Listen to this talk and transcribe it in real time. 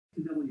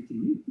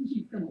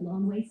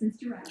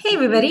Hey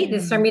everybody,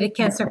 this is Armita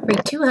Cancer Free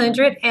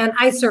 200 and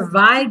I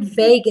survived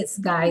Vegas,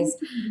 guys.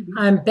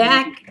 I'm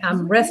back,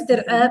 I'm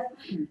rested up,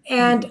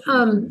 and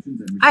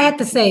I have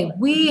to say,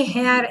 we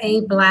had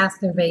a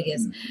blast in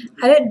Vegas.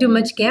 I didn't do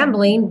much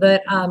gambling,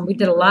 but we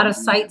did a lot of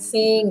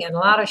sightseeing and a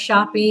lot of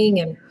shopping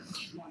and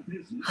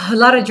a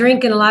lot of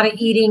drinking, a lot of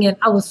eating, and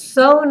I was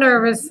so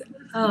nervous.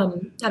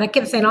 And I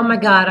kept saying, oh my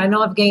God, I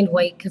know I've gained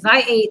weight because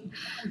I ate.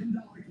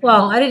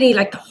 Well, I didn't eat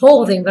like the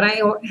whole thing, but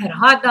I had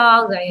hot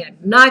dogs, I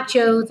had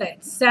nachos, I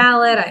had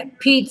salad, I had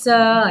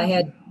pizza, I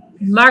had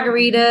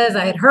margaritas,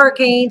 I had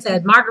hurricanes, I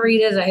had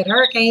margaritas, I had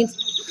hurricanes,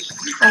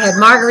 I had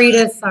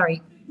margaritas,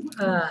 sorry,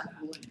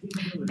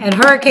 and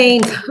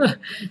hurricanes.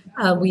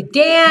 We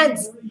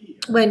danced,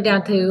 went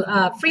down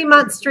to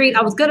Fremont Street.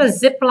 I was going to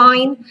zip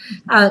line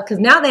because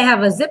now they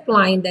have a zip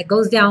line that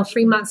goes down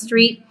Fremont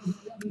Street.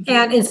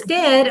 And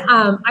instead,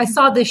 I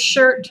saw this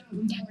shirt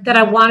that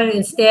I wanted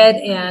instead,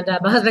 and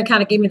my husband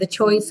kind of gave me the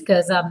choice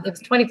because it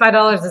was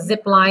 $25 a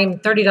zip line,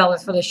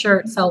 $30 for the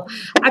shirt. So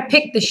I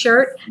picked the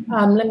shirt.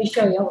 Let me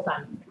show you. Hold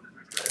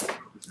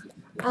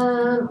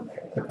on.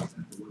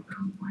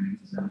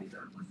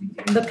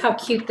 Look how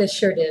cute this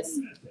shirt is.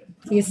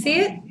 Do you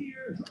see it?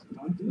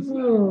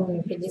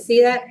 Can you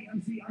see that?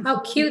 How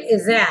cute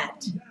is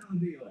that?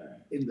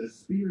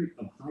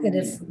 It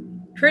is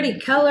pretty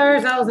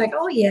colors. I was like,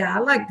 oh yeah, I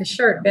like the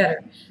shirt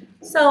better.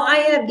 So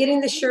I ended up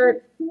getting the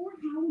shirt.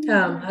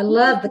 I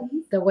love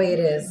the way it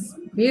is.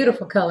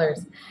 Beautiful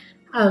colors.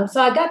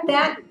 So I got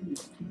that.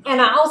 And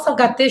I also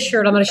got this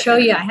shirt. I'm going to show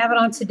you. I have it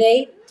on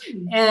today.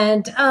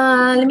 And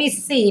let me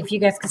see if you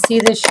guys can see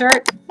this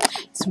shirt.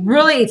 It's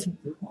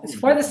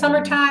for the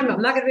summertime.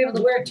 I'm not going to be able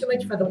to wear it too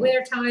much for the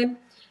winter time.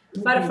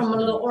 Bought it from a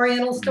little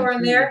Oriental store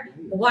in there.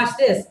 But watch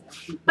this.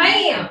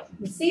 Bam!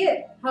 You see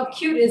it? How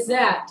cute is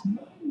that?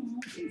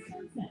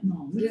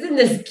 Isn't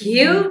this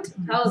cute?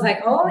 I was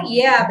like, oh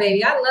yeah,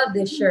 baby. I love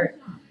this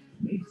shirt.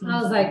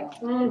 I was like,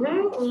 From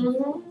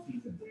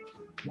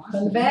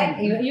the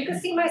back, you can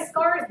see my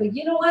scars, but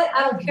you know what?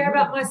 I don't care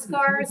about my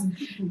scars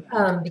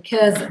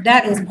because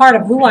that is part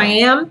of who I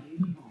am.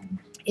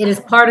 It is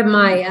part of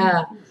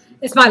my,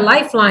 it's my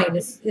lifeline.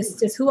 It's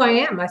just who I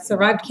am. I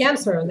survived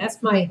cancer, and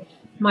that's my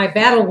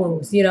battle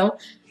wounds, you know.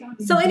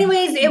 So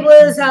anyways, it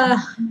was,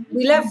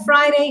 we left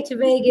Friday to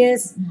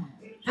Vegas,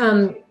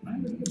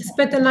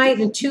 spent the night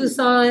in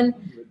Tucson,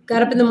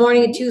 got up in the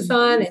morning in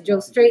Tucson and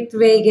drove straight to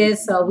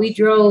Vegas. So we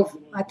drove,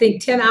 I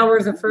think, 10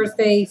 hours the first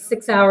day,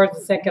 6 hours the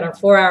second, or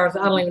 4 hours.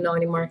 I don't even know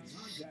anymore.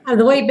 On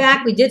the way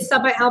back, we did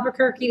stop by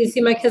Albuquerque to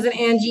see my cousin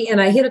Angie,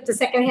 and I hit up the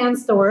secondhand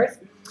stores.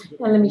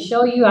 And let me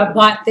show you, I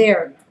bought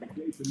there.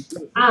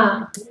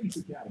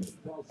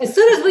 As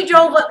soon as we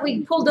drove up,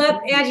 we pulled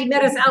up, Angie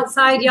met us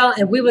outside, y'all,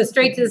 and we went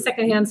straight to the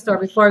secondhand store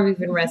before we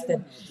even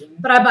rested.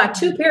 But I bought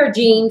 2 pair of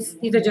jeans.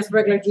 These are just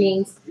regular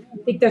jeans. I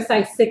think they're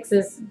size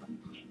 6s.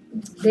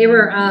 They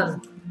were, I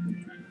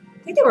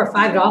think they were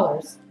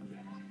 $5.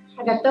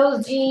 I got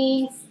those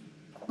jeans,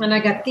 and I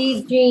got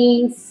these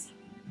jeans.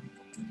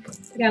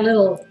 I got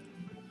little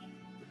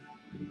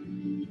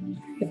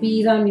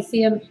bees on them. You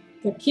see them?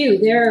 They're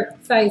cute. They're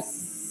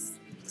size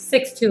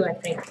 6 too, I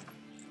think.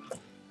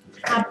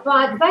 I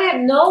bought, I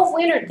have no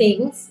winter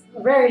things,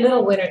 very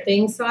little winter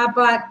things, so I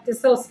bought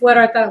this little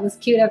sweater. I thought it was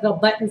cute. It has little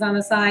buttons on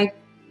the side.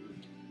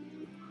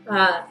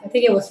 I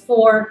think it was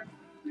 $4.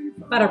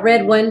 Bought a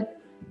red one.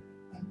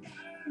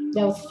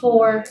 That was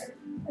 $4.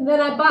 And then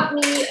I bought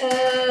me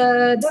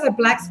another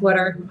black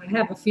sweater. I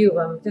have a few of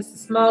them. Just a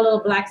small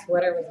little black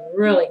sweater. It was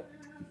really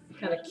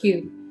kind of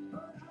cute.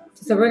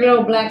 Just a regular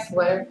old black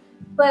sweater.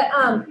 But,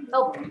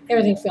 oh,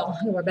 everything fell.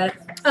 Don't worry about it.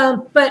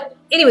 But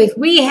anyways,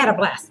 we had a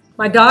blast.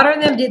 My daughter and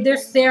them did their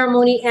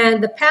ceremony,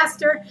 and the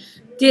pastor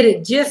did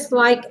it just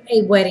like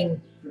a wedding.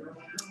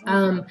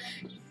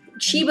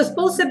 She was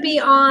supposed to be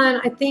on,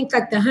 I think,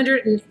 like the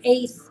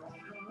 108th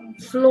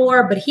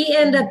floor, but he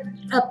ended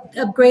up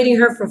upgrading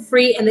her for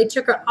free, and they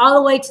took her all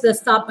the way to the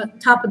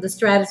top of the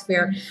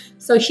stratosphere.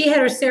 So she had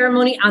her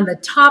ceremony on the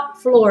top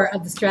floor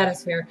of the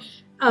stratosphere.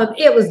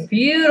 It was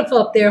beautiful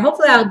up there.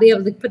 Hopefully I'll be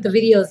able to put the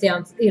videos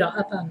down, you know,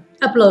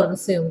 upload them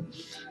soon.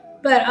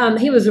 But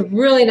he was a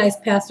really nice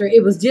pastor.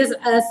 It was just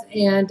us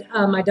and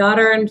my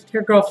daughter and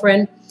her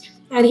girlfriend.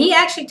 And he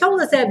actually told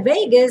us that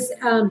Vegas,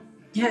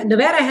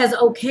 Nevada has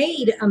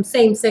okayed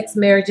same-sex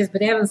marriages,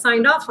 but they haven't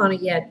signed off on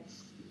it yet.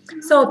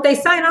 So if they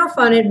sign off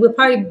on it, we'll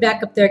probably be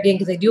back up there again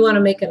because they do want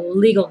to make it a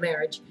legal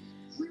marriage.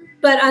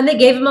 But they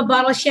gave him a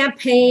bottle of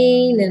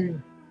champagne,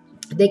 and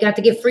they got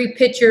to get free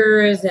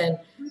pictures. And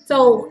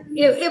so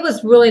it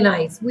was really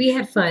nice. We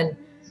had fun.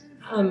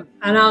 And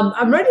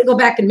I'm ready to go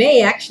back in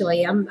May,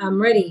 actually.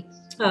 I'm ready.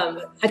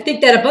 I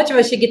think that a bunch of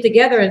us should get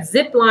together and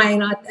zip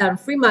line on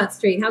Fremont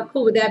Street. How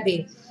cool would that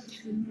be?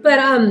 But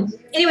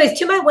anyways,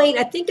 to my weight,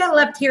 I think I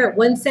left here at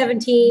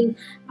 117.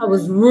 I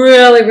was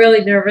really,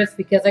 really nervous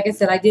because, like I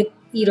said, I did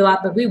eat a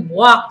lot, but we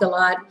walked a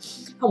lot.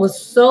 I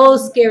was so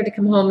scared to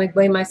come home and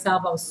weigh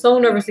myself. I was so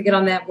nervous to get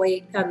on that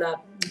weight, on the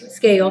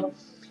scale.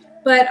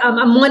 But I'm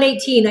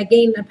 118. I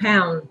gained a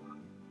pound.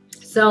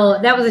 So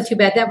that wasn't too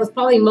bad. That was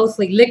probably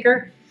mostly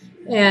liquor.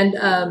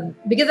 And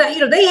because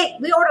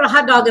we ordered a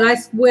hot dog, and I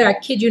swear, I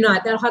kid you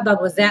not, that hot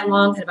dog was that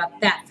long and about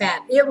that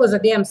fat. It was a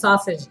damn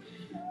sausage.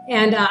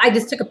 And I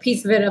just took a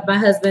piece of it of my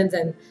husband's,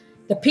 and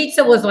the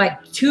pizza was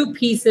like 2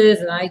 pieces,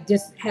 and I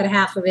just had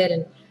half of it,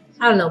 and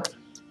I don't know,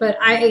 but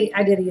I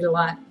did eat a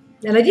lot,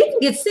 and I didn't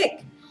get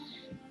sick.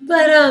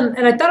 But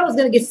and I thought I was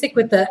gonna get sick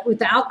with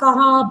the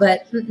alcohol,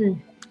 but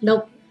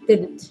nope,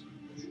 didn't.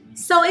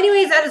 So,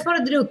 anyways, I just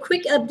wanted to do a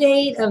quick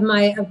update of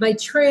my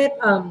trip.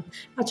 I'll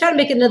try to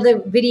make another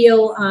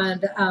video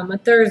on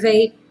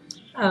Thursday,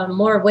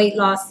 more weight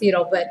loss,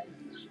 but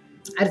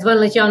I just want to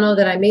let y'all know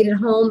that I made it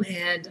home,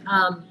 and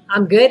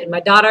I'm good.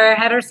 My daughter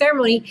had her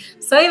ceremony.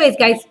 So, anyways,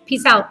 guys,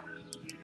 peace out.